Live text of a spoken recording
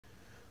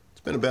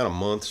It's been about a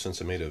month since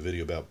I made a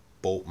video about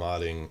bolt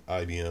modding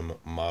IBM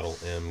Model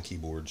M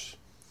keyboards.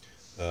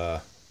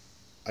 I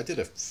did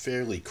a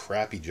fairly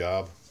crappy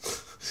job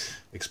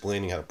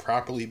explaining how to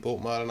properly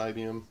bolt mod an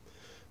IBM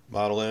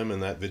Model M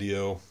in that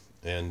video,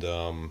 and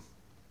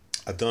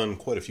I've done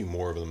quite a few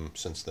more of them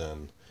since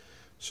then.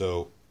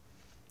 So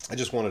I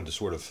just wanted to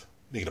sort of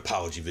make an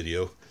apology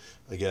video,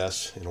 I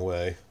guess, in a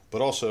way,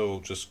 but also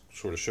just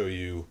sort of show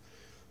you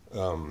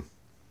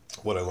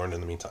what I learned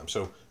in the meantime.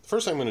 So the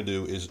first thing I'm going to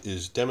do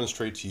is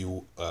demonstrate to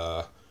you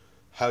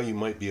how you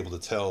might be able to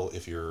tell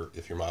if your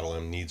Model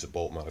M needs a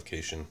bolt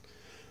modification.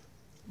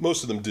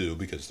 Most of them do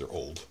because they're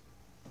old.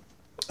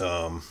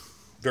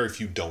 Very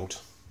few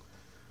don't,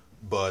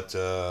 but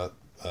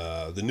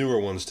the newer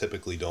ones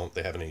typically don't.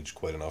 They haven't aged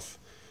quite enough.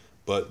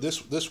 But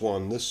this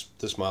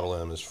Model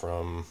M is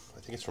from, I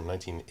think it's from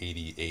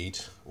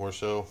 1988 or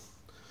so,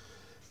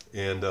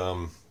 and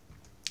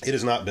it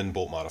has not been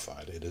bolt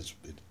modified.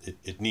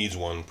 It needs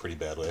one pretty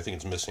badly. I think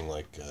it's missing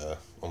like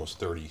almost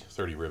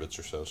 30 rivets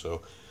or so.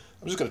 So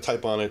I'm just going to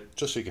type on it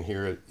just so you can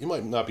hear it. You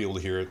might not be able to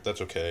hear it.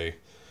 That's okay.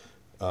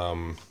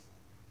 So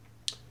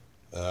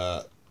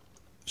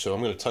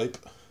I'm going to type.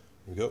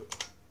 Here we go.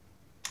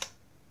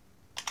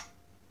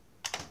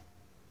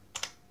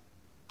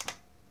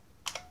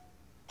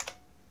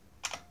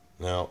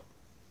 Now,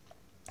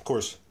 of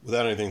course,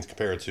 without anything to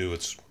compare it to,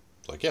 it's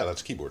like, yeah,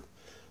 that's a keyboard.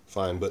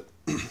 Fine, but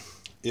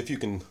if you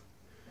can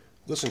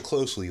listen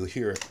closely, you'll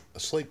hear a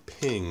slight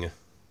ping.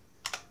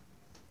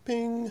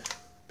 Ping,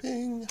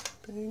 ping,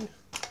 ping.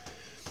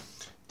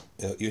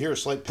 You hear a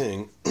slight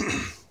ping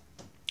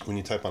when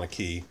you type on a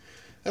key.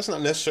 That's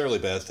not necessarily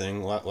a bad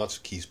thing. Lots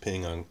of keys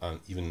ping on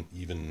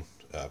even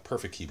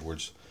perfect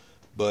keyboards.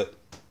 But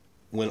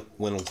when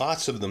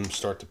lots of them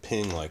start to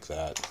ping like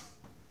that,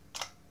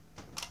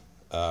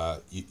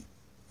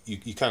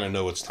 you kind of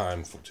know it's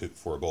time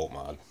for a bolt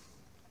mod.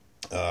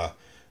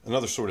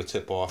 Another sort of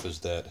tip-off is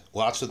that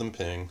lots of them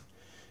ping,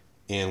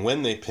 and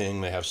when they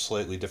ping, they have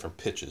slightly different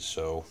pitches.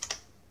 So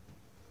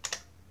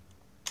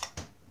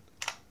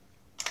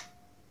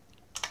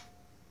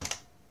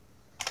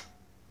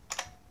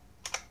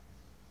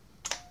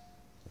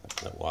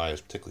that Y is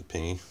particularly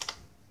pingy.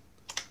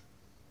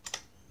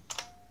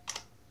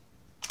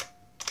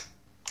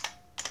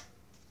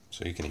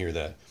 So you can hear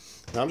that.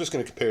 Now I'm just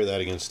going to compare that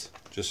against,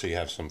 just so you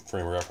have some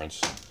frame of reference,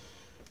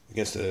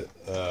 against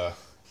a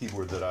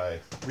keyboard that I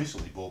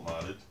recently bolt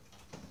modded.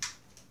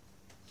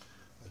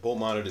 I bolt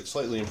modded it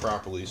slightly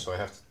improperly, so I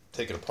have to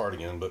take it apart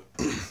again, but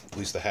at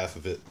least the half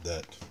of it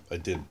that I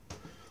did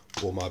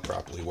bolt mod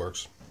properly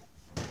works.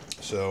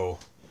 So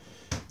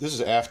this is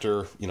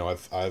after, you know,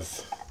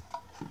 I've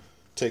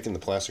taken the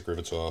plastic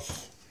rivets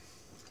off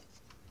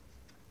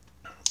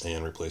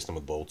and replaced them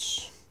with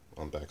bolts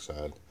on the back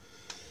side.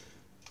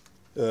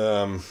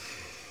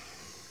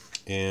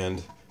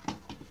 And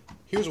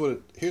here's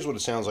what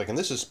it sounds like, and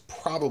this is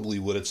probably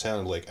what it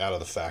sounded like out of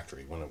the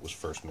factory when it was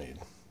first made.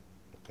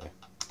 Okay.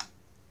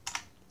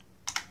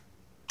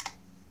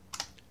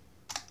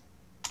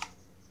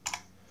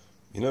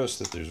 You notice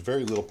that there's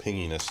very little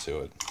pinginess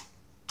to it.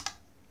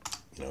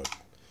 You know,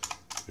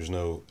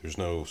 there's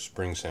no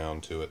spring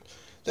sound to it.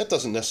 That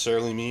doesn't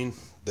necessarily mean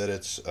that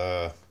it's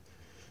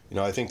you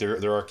know, I think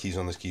there are keys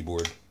on this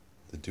keyboard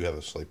that do have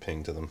a slight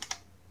ping to them.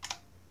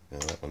 Yeah,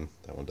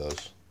 that one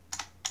does.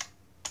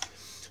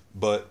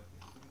 But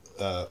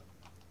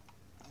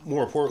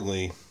more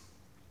importantly,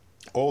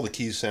 all the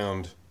keys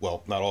sound,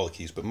 well, not all the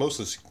keys, but most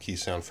of the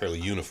keys sound fairly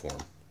uniform.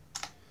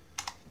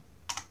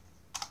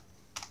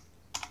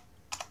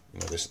 You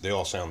know, they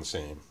all sound the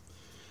same,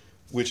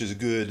 which is a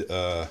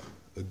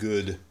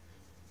good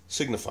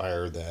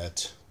signifier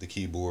that the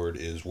keyboard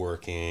is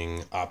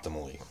working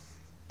optimally.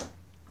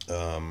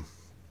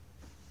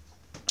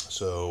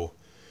 So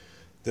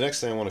the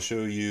next thing I want to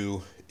show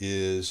you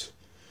is,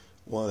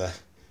 I want to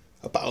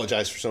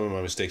apologize for some of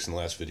my mistakes in the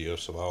last video,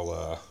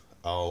 so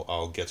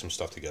I'll get some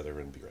stuff together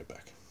and be right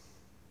back.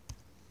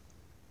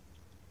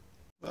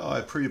 Well,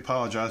 I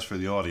pre-apologize for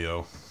the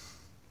audio,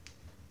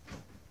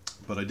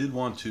 but I did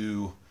want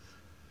to.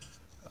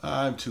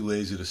 I'm too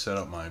lazy to set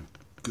up my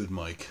good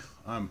mic.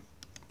 I'm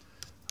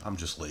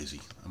just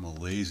lazy. I'm a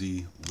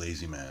lazy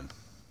man.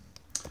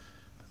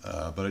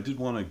 But I did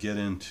want to get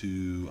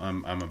into.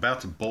 I'm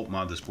about to bolt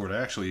mod this board. I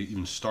actually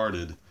even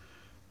started,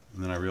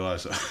 and then I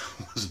realized I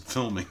wasn't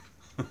filming.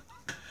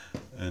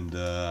 And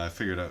I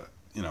figured out,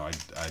 you know,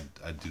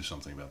 I'd do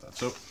something about that.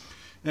 So,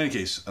 in any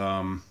case,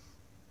 I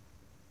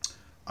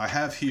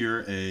have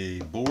here a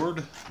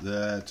board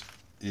that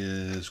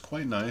is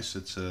quite nice.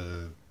 It's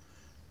a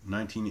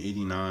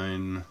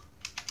 1989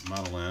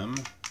 Model M,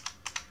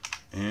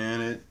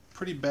 and it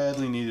pretty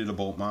badly needed a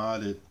bolt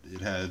mod. It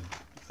had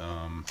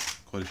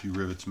quite a few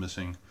rivets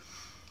missing.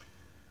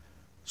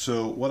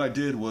 So what I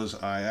did was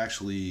I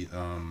actually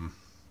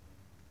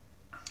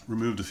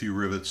removed a few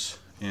rivets.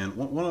 And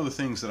one of the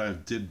things that I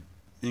did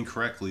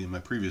incorrectly in my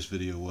previous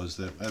video was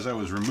that as I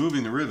was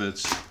removing the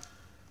rivets,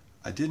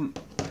 I didn't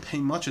pay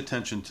much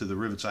attention to the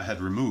rivets I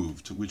had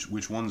removed,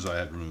 which ones I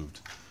had removed.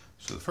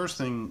 So the first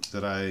thing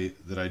that I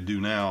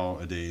do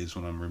nowadays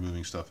when I'm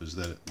removing stuff is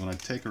that when I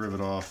take a rivet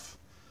off,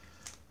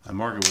 I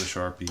mark it with a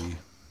Sharpie.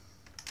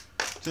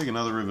 Take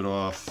another rivet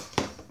off.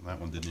 That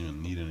one didn't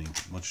even need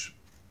much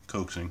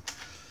coaxing.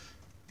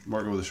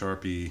 Mark it with a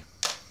Sharpie,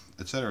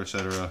 etc.,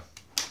 etc.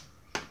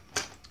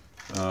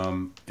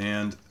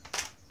 And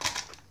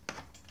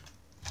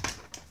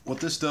what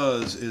this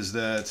does is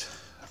that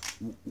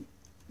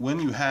when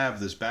you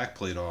have this back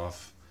plate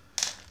off,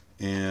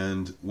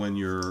 and when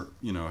you're,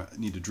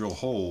 need to drill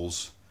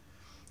holes,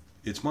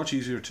 it's much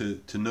easier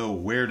to know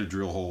where to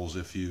drill holes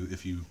if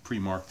you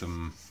pre-mark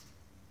them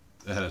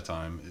ahead of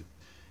time.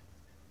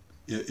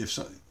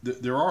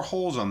 There are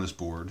holes on this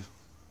board,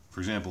 for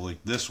example,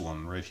 like this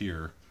one right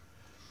here,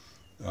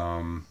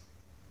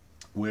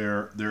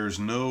 where there's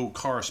no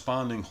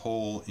corresponding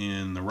hole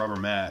in the rubber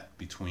mat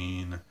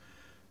between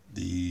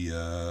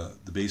the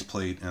base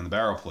plate and the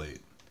barrel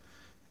plate,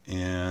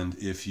 and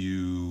if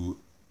you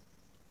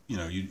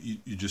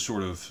just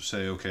sort of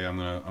say, okay, I'm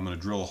gonna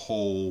drill a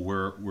hole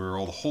where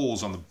all the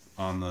holes on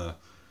the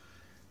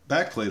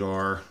back plate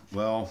are.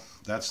 Well,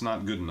 that's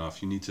not good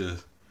enough. You need to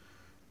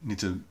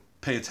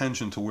pay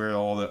attention to where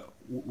all the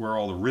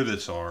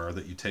rivets are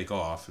that you take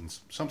off, and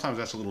sometimes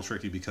that's a little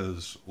tricky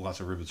because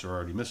lots of rivets are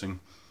already missing.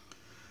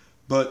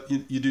 But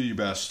you do your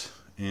best,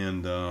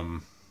 and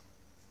you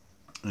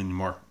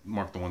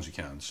mark the ones you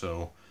can.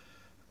 So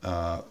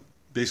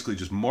basically,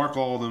 just mark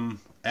all of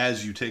them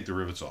as you take the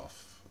rivets off.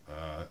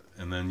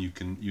 And then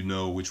you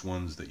know which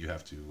ones that you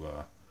have to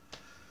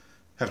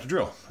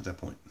drill at that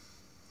point.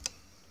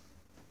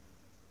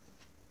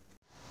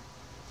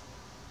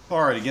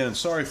 All right, again,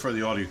 sorry for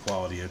the audio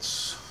quality.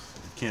 It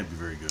can't be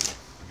very good.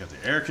 I got the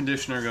air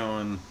conditioner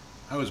going.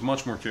 I was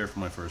much more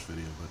careful my first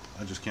video, but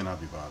I just cannot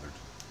be bothered.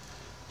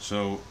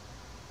 So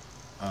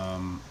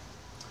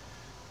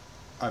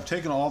I've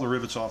taken all the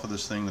rivets off of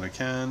this thing that I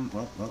can.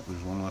 Well,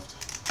 there's one left.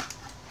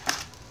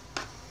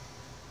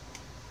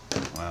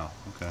 Wow.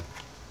 Okay.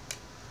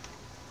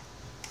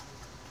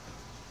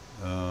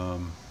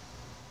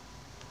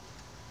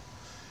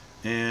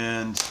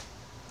 And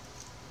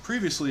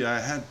previously I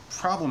had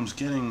problems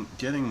getting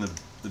the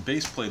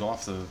base plate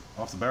off the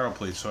barrel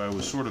plate, so I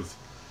was sort of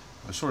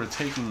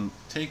taking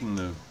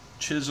the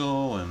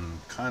chisel and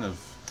kind of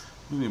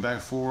moving it back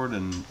and forward,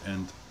 and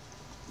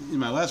in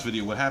my last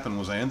video what happened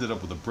was I ended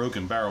up with a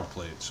broken barrel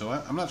plate. So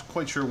I'm not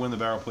quite sure when the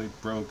barrel plate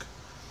broke,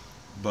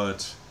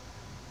 but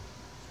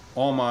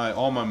all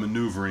my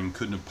maneuvering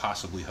couldn't have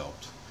possibly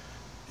helped.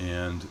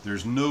 And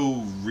there's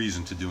no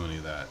reason to do any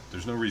of that.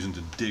 There's no reason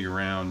to dig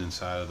around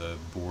inside of the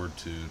board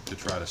to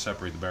try to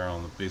separate the barrel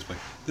and the base plate.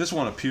 This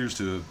one appears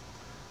to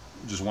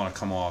just want to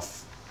come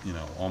off,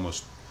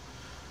 almost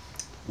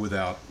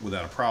without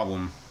a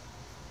problem.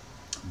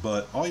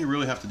 But all you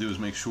really have to do is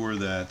make sure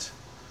that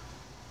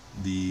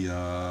the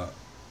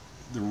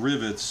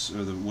rivets,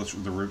 or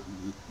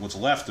what's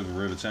left of the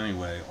rivets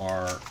anyway,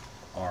 are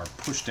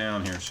pushed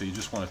down here. So you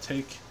just want to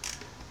take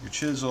your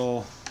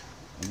chisel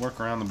and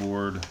work around the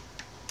board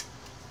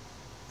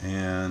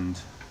and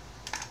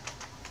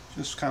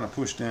just kind of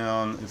push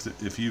down.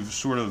 If you've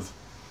sort of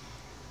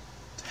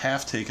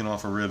half taken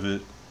off a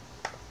rivet,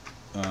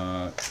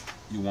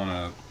 you want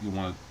to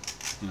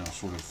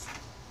sort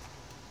of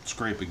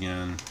scrape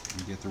again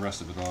and get the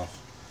rest of it off.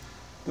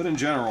 But in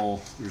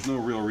general, there's no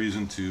real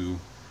reason to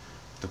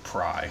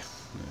pry.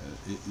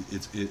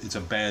 It's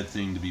a bad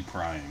thing to be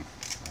prying.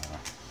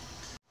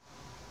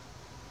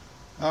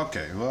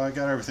 Okay, well, I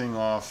got everything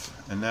off,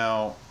 and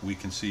now we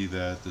can see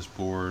that this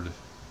board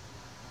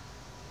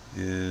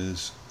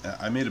is...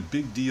 I made a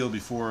big deal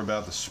before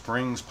about the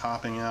springs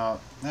popping out.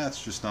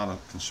 That's just not a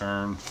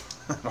concern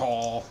at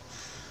all.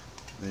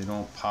 They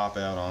don't pop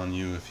out on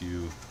you if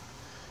you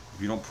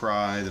don't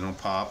pry. They don't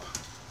pop.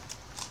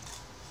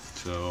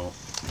 So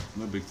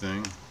no big thing.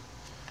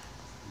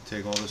 You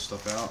take all this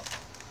stuff out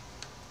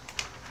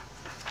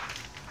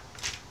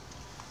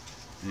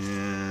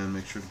and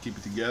make sure to keep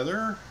it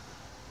together.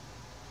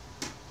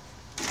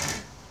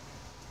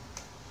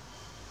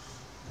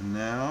 And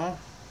now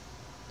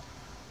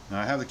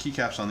I have the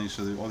keycaps on these,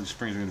 so all these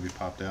springs are going to be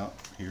popped out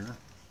here.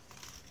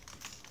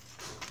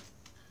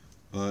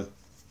 But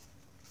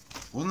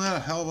wasn't that a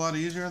hell of a lot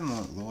easier than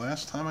the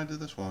last time I did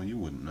this? Well, you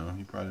wouldn't know.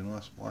 You probably didn't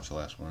watch the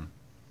last one.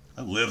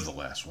 I lived the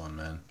last one,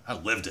 man. I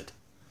lived it.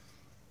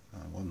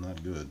 It wasn't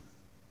that good.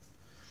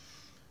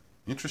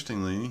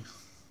 Interestingly,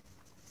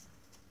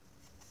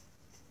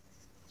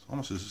 it's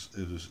almost as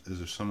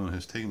if someone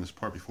has taken this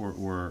apart before,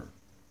 or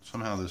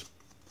somehow this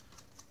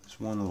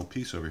one little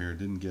piece over here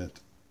didn't get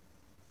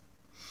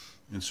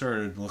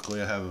inserted.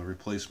 Luckily I have a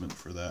replacement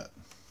for that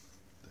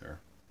there.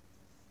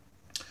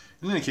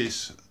 In any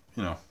case,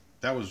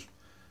 that was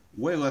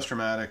way less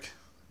dramatic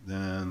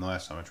than the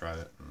last time I tried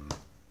it, and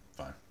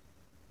fine.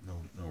 No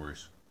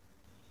worries.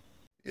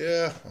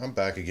 Yeah, I'm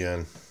back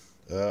again.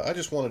 I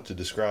just wanted to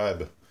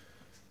describe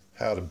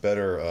how to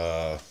better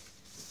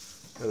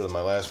than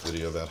my last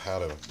video about how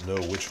to know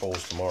which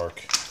holes to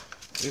mark.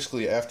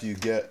 Basically, after you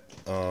get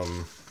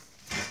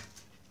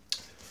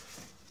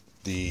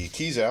the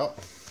keys out,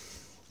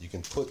 you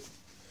can put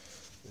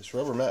this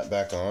rubber mat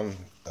back on.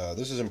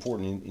 This is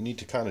important. You need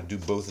to kind of do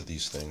both of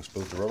these things,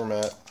 both the rubber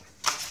mat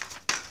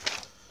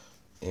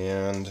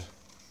and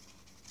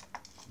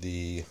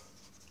the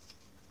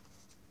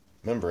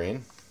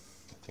membrane.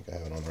 I think I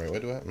have it on the right way.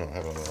 Do I? No, I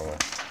have it on the wrong way.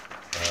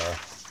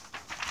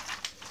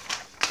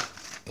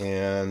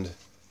 And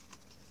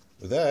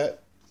with that,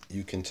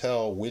 you can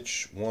tell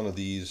which ones of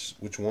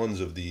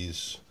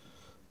these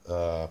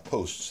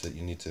posts that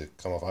you need to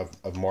come off.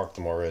 I've marked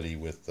them already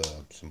with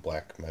some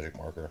black magic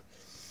marker,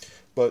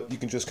 but you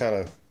can just kind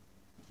of,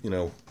 you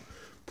know,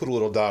 put a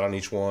little dot on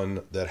each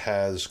one that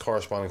has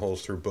corresponding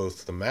holes through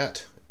both the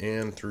mat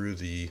and through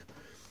the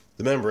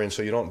membrane,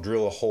 so you don't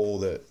drill a hole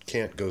that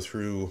can't go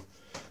through.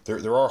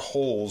 There are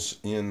holes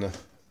in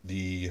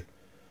the,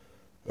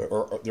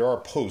 or there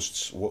are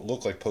posts, what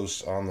look like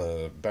posts on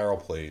the barrel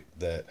plate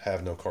that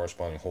have no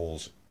corresponding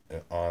holes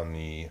on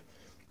the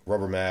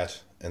rubber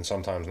mat, and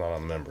sometimes not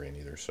on the membrane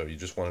either. So you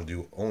just want to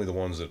do only the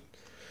ones that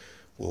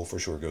will for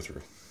sure go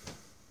through.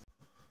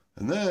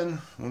 And then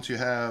once you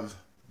have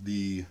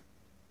the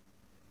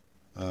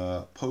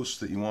posts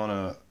that you want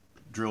to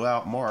drill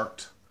out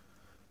marked,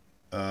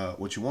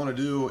 what you want to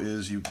do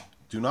is you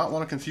do not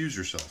want to confuse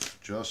yourself.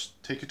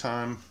 Just take your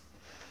time,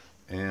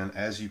 and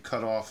as you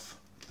cut off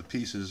the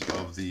pieces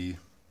of the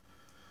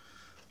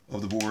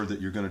board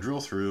that you're going to drill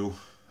through,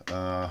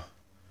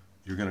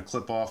 you're going to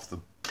clip off the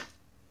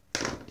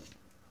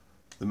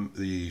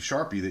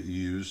Sharpie that you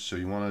use. So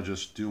you want to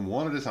just do them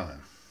one at a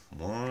time.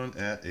 One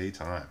at a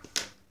time.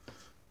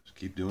 Just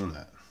keep doing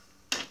that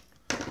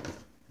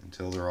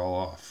until they're all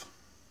off.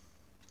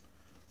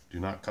 Do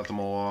not cut them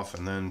all off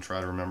and then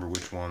try to remember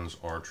which ones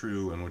are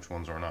true and which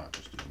ones are not.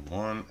 Just do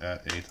one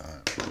at a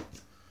time.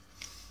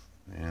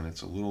 And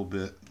it's a little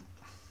bit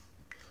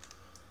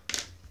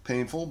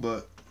painful,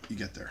 but you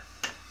get there.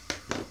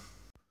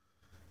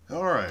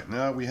 Alright,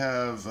 now we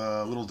have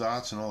little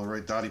dots in all the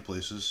right dotty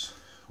places.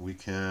 We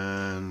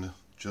can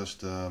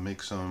just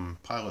make some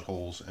pilot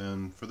holes,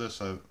 and for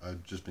this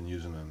I've just been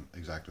using an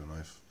X-Acto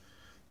knife.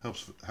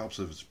 Helps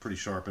if it's pretty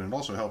sharp, and it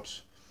also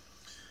helps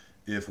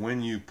if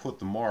when you put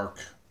the mark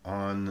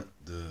on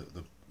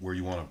the where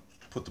you want to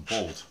put the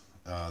bolt,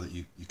 that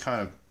you kind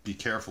of be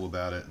careful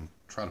about it and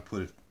try to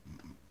put it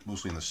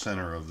mostly in the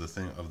center of the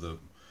thing, of the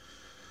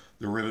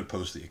rivet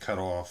post that you cut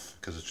off,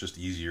 because it's just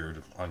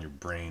easier on your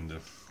brain to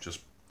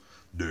just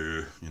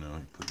you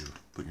know,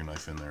 put your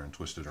knife in there and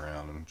twist it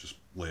around and just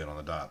lay it on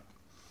the dot.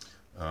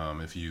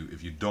 If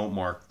you don't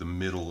mark the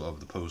middle of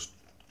the post,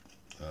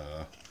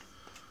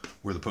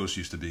 where the post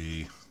used to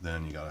be,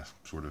 then you gotta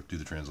sort of do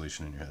the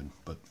translation in your head.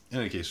 But in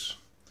any case,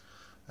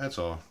 that's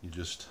all. You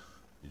just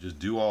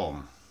do all of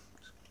them.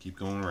 Just keep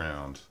going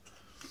around.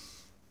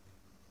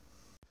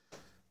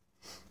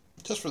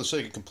 Just for the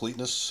sake of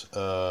completeness,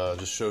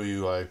 just show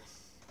you, I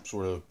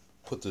sort of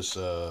put this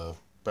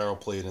barrel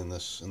plate in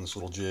this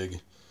little jig.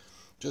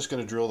 Just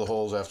going to drill the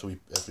holes after we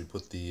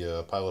put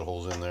the pilot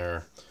holes in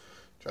there.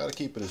 Try to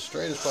keep it as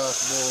straight as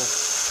possible,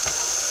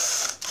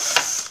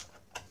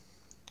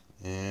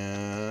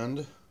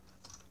 and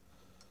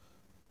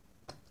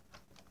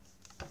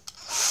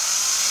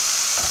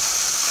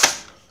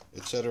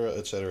etc.,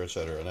 etc.,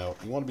 etc. Now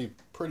you want to be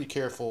pretty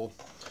careful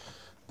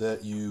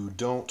that you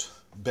don't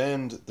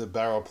bend the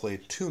barrel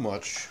plate too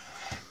much,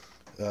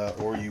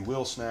 or you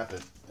will snap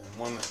it. And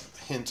one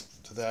hint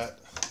to that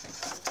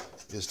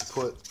is to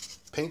put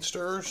paint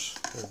stirrers.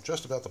 They're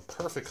just about the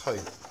perfect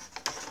height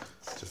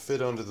to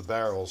fit under the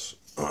barrels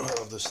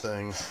of this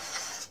thing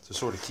to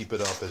sort of keep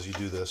it up as you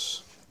do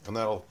this, and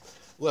that'll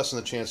lessen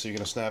the chance that you're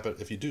going to snap it.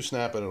 If you do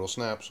snap it, it'll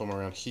snap somewhere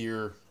around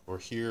here or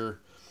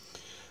here.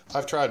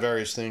 I've tried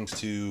various things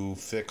to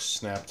fix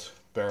snapped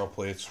barrel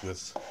plates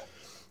with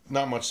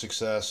not much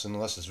success,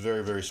 unless it's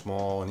very, very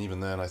small, and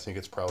even then I think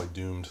it's probably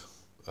doomed.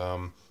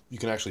 You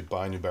can actually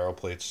buy new barrel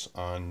plates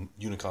on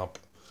Unicomp,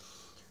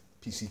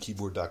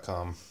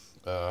 PCKeyboard.com,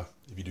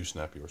 if you do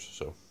snap yours.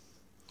 So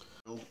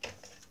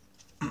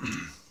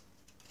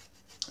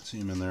see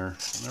them in there,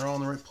 and they're all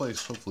in the right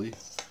place, hopefully.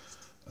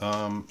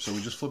 So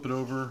we just flip it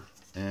over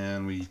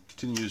and we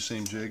continue the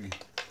same jig.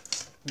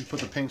 We put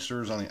the paint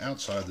stirrers on the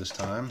outside this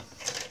time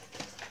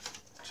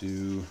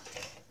to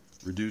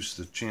reduce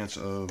the chance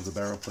of the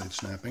barrel plate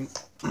snapping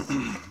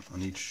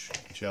on each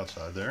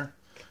outside there.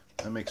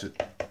 That makes it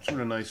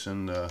sort of nice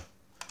and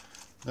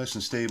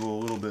stable,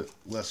 a little bit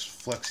less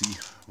flexy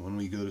when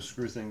we go to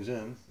screw things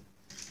in,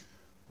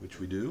 which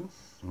we do.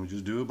 And we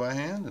just do it by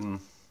hand and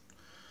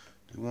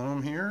do one of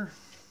them here.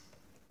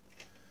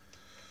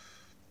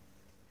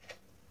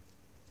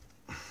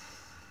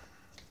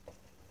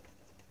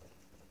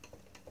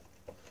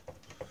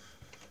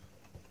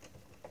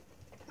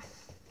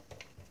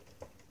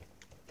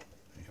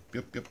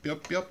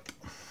 Yep.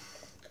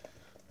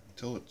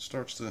 Until it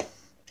starts to have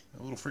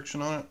a little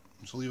friction on it.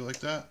 Just leave it like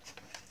that.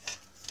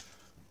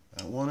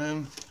 At one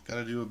end,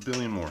 gotta do a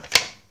billion more.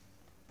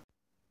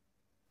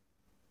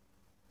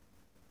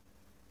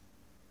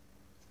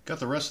 Got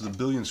the rest of the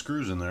billion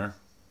screws in there.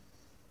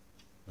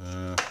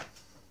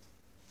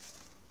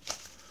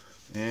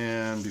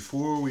 And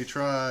before we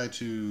try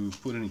to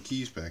put any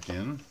keys back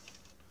in,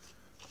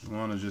 you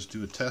want to just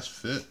do a test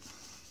fit.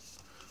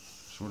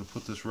 Sort of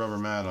put this rubber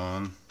mat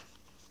on.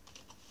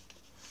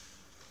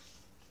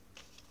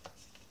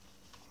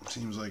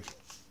 Seems like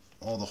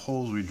all the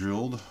holes we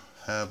drilled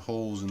have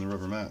holes in the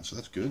rubber mat, so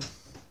that's good.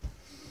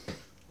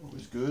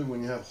 Always good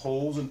when you have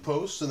holes in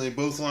posts and they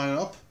both line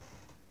up.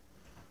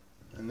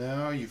 And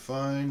now you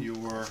find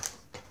your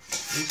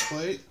base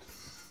plate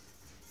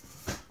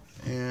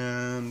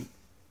and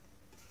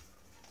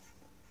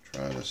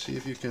try to see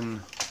if you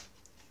can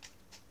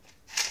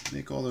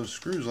make all those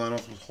screws line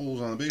up with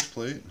holes on the base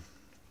plate.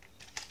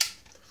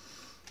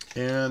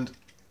 And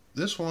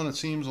this one, it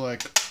seems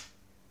like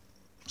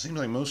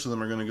most of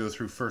them are going to go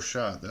through first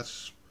shot.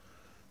 That's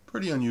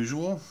pretty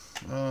unusual.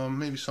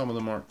 Maybe some of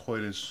them aren't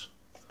quite as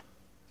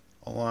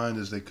aligned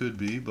as they could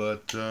be,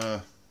 but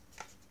in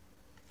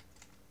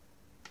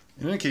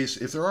any case,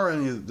 if there are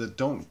any that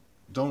don't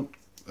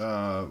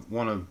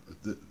want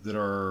to, that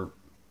are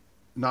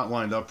not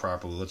lined up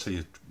properly, let's say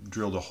you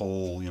drilled a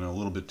hole, you know, a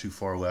little bit too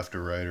far left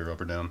or right or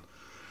up or down,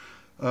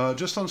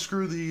 just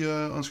unscrew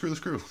the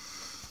screw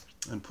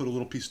and put a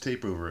little piece of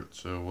tape over it,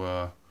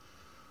 so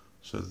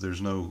that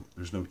there's no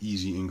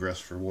easy ingress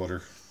for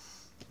water,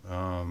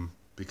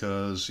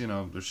 because, you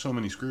know, there's so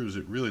many screws,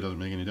 it really doesn't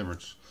make any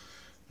difference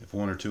if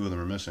one or two of them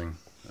are missing.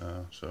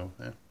 So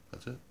yeah,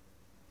 that's it.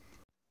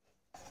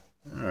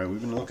 Alright,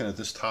 we've been looking at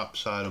this top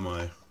side of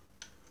my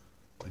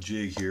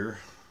jig here,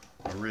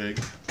 my rig,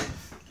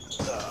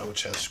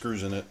 which has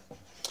screws in it.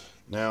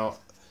 Now,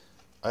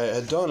 I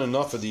had done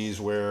enough of these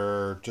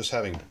where just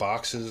having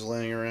boxes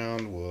laying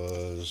around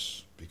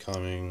was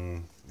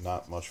becoming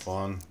not much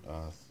fun.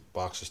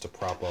 Boxes to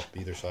prop up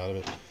either side of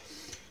it.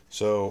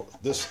 So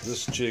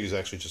this jig is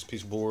actually just a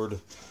piece of board,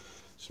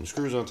 some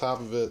screws on top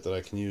of it that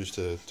I can use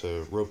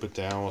to rope it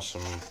down with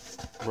some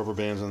rubber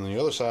bands on the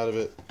other side of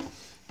it.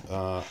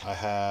 I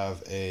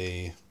have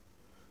a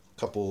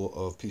couple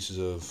of pieces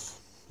of,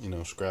 you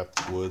know,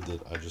 scrap wood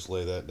that I just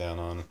lay that down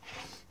on,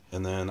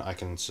 and then I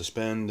can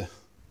suspend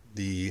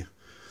the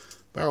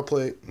barrel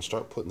plate and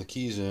start putting the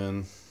keys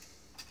in,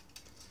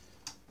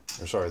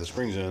 or sorry, the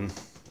springs in,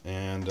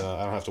 and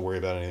I don't have to worry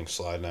about anything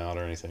sliding out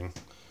or anything.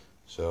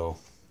 So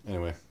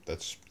anyway,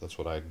 that's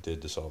what I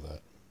did to solve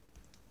that.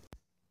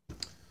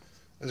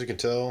 As you can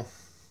tell,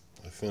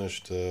 I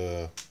finished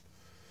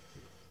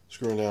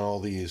screwing down all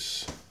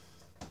these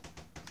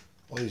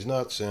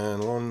nuts,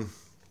 and one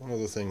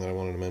other thing that I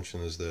wanted to mention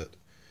is that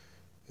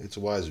it's a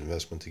wise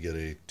investment to get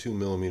a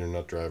 2mm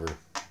nut driver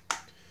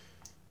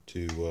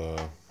to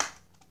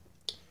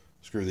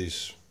screw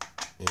these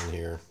in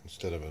here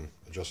instead of an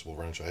adjustable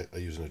wrench. I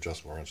used an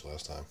adjustable wrench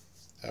last time.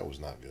 That was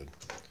not good.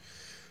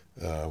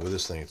 With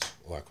this thing, it's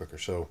a lot quicker.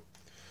 So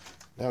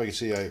now you can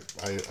see I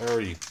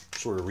already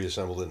sort of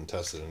reassembled it and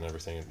tested it and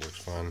everything. It works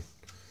fine.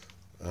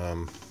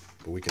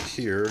 But we can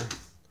hear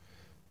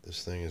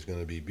this thing is going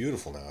to be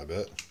beautiful now, I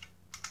bet.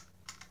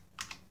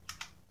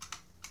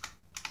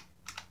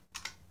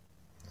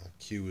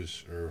 Q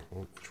is, or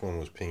which one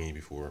was pingy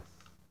before?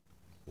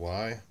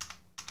 Y?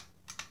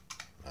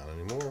 Not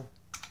anymore.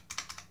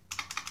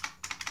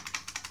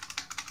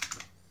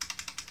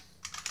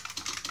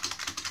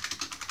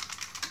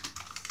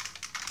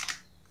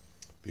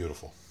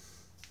 Beautiful.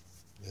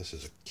 This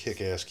is a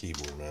kick-ass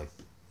keyboard, man.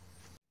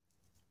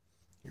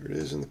 Here it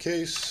is in the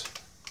case.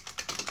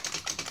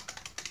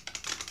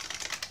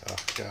 Oh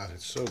God,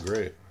 it's so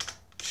great.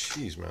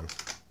 Jeez, man.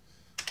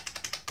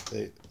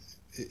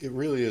 It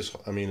really is.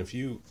 I mean, if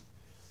you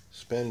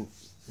spend,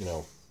 you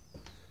know,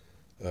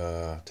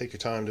 take your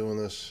time doing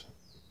this,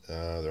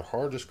 they're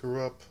hard to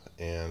screw up,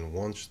 and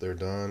once they're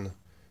done,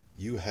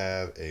 you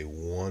have a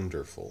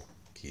wonderful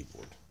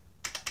keyboard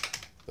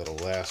that'll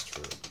last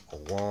for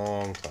a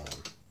long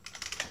time.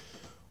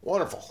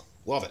 Wonderful.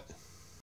 Love it.